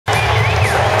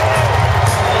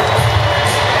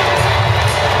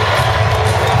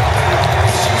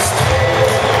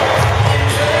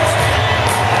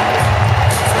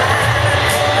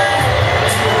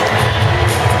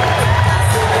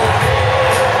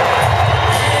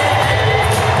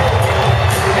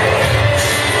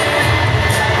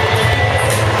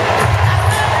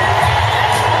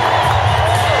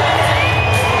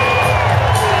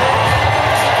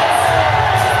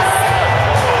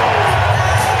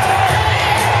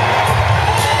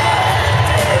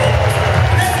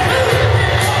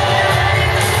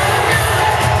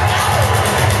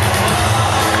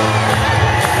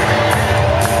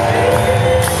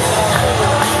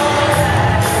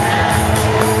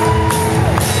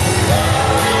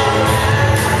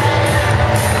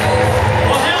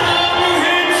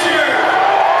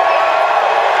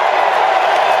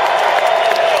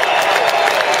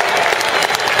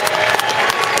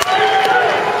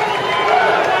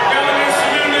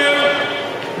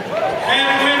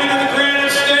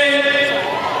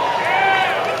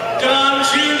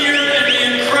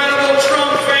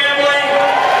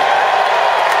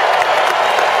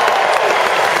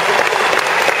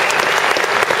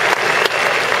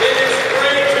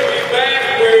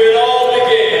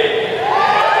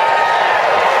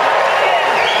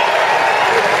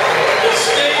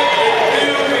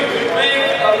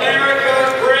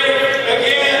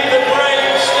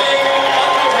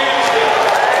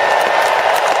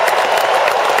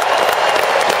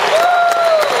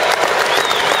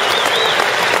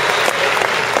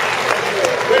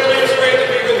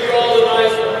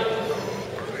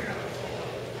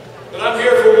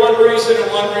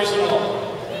one reason only.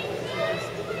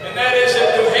 And that is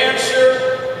that New Hampshire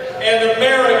and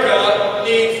America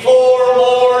need 4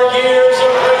 more years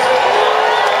of President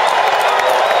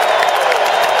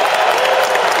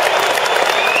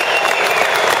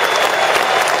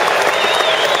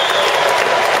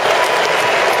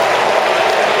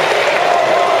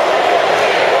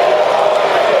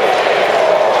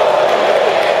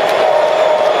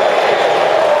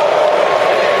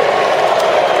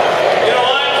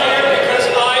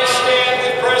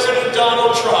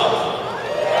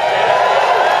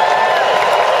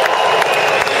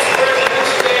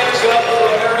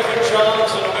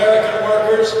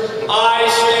I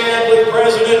stand with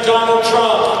President Donald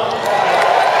Trump.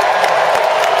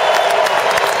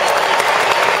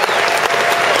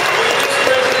 This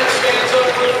president stands up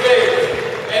for faith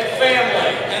and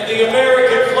family and the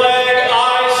American flag.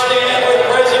 I stand with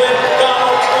President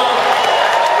Donald Trump.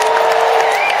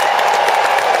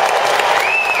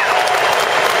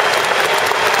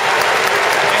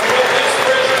 And when this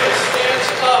president stands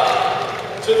up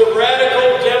to the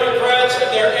radical Democrats and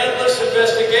their endless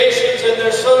investigations and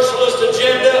their socialist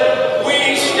agenda,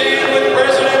 we stand with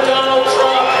President Donald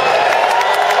Trump.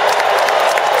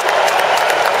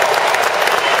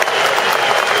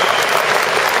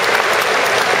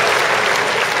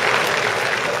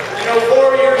 You know,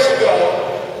 4 years ago,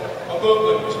 a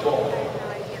movement was born.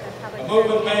 A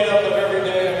movement made up of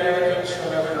everyday Americans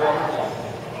from every walk of life.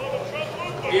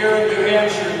 Here in New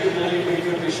Hampshire, you believe we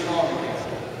could be strong again.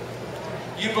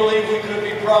 You believe we could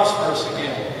be prosperous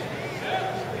again.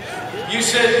 You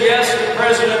said yes to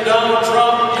President Donald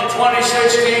Trump in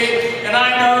 2016, and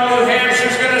I know New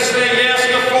Hampshire's going to say yes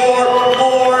to 4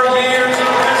 more years of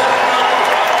President Donald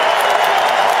Trump.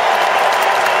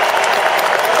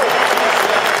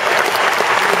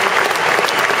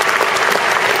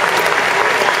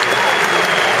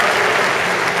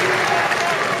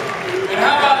 And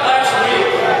how about last week?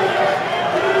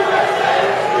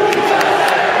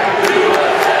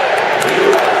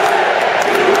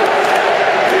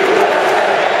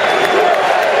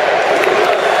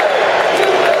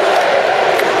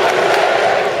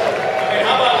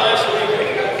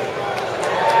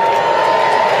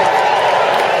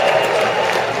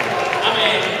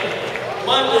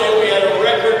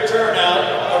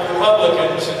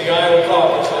 Republicans in the Iowa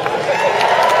caucus. On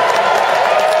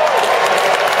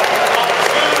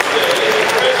Tuesday, the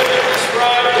president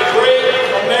described the great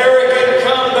American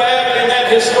comeback in that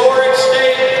historic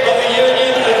State of the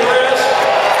Union address.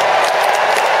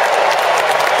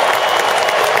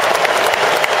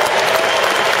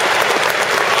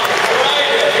 On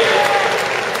Friday,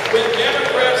 when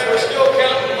Democrats were still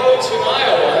counting votes in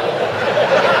Iowa,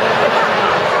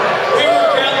 we were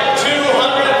counting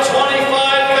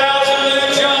 225,000 new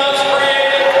jobs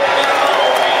created in a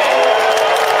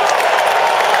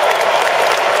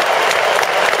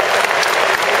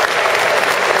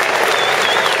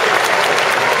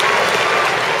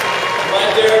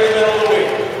right there in the middle of the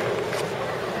week.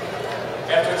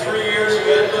 After 3 years of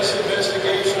endless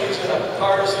investigations and a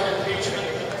partisan impeachment,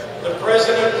 the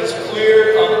president was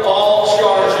cleared on all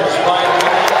charges by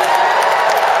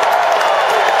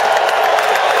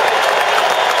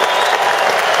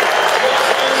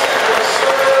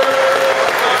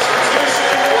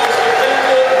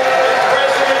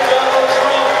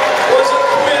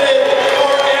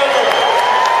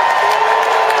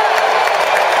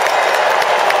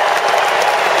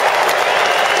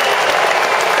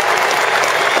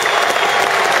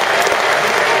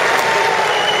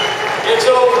It's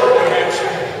over, New Hampshire.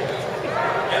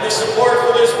 And the support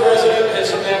for this president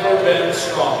has never been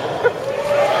stronger.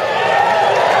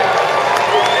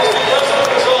 It's because of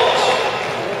the results.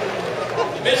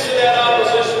 In the midst of that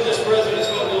opposition, this president's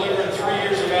going to deliver in 3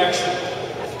 years of action.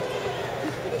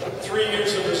 3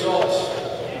 years of results.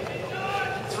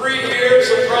 3 years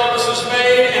of promises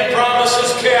made and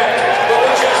promises kept. But we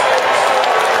just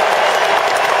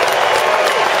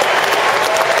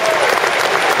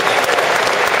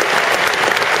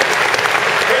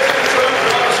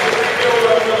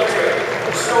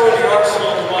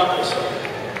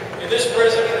this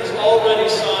president has already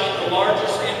signed the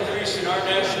largest increase in our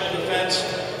national defense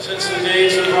since the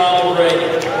days of Ronald Reagan. We're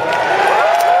going to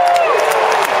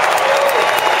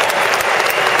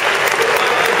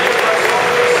give our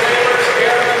soldiers, sailors,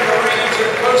 airmen, Marines,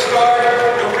 and Coast Guard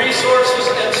the resources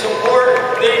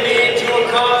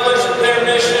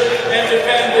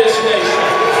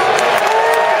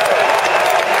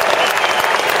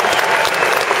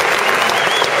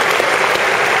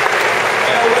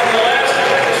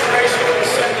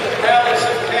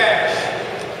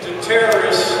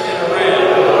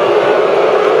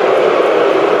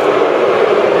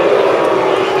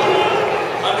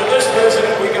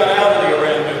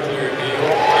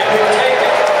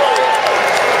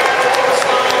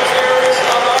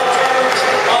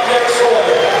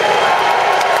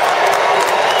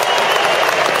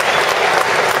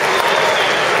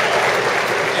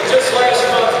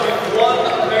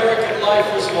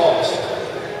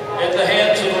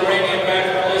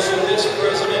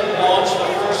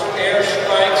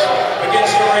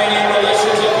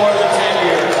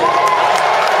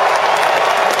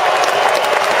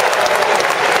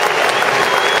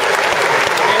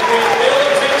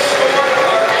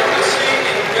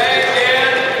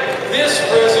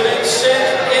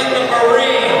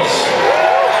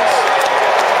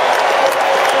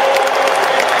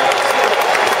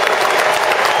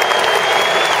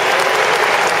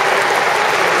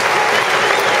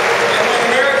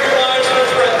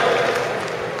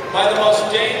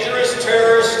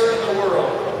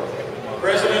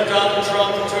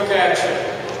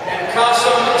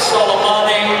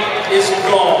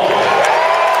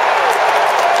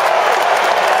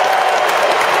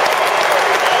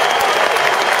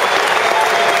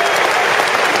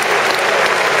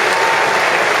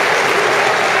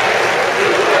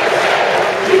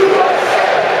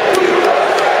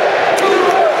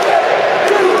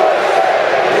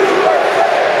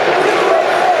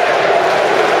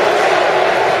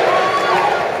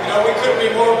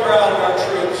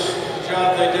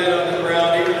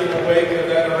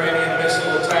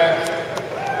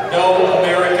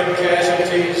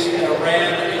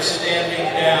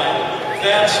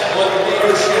what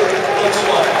leadership looks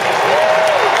like.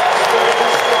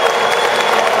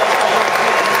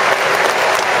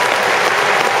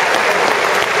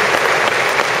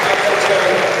 I can tell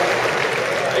you,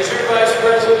 as your Vice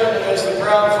President and as the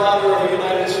proud father of a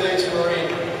United States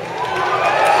Marine,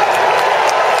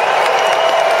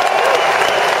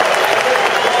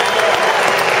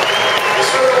 to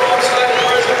serve alongside a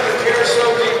President who cares so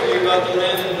deeply about the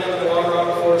men and women of our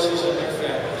armed forces and their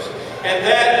families. And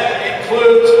that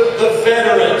includes the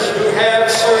veterans who have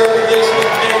served this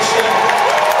nation.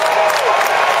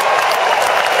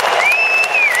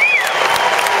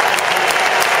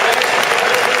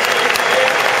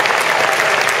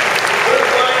 We're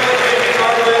finally giving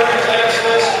our veterans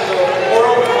access to the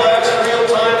world-class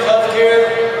real-time health care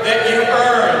that you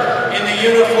earned in the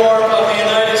uniform of the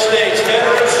United States.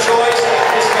 Veterans' Choice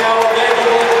is now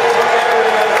available for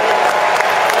everyone.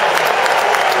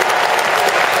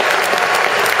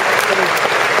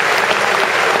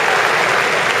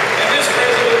 And this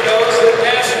president knows that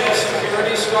national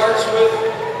security starts with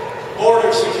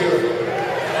border security.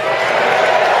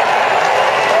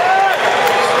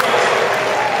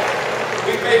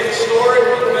 We've made historic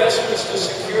investments to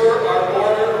secure our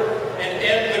border and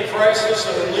end the crisis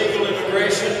of illegal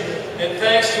immigration. And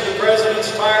thanks to the President's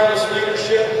tireless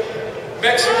leadership,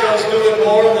 Mexico's doing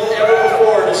more than ever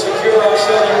before to secure our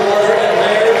southern border, and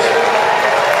they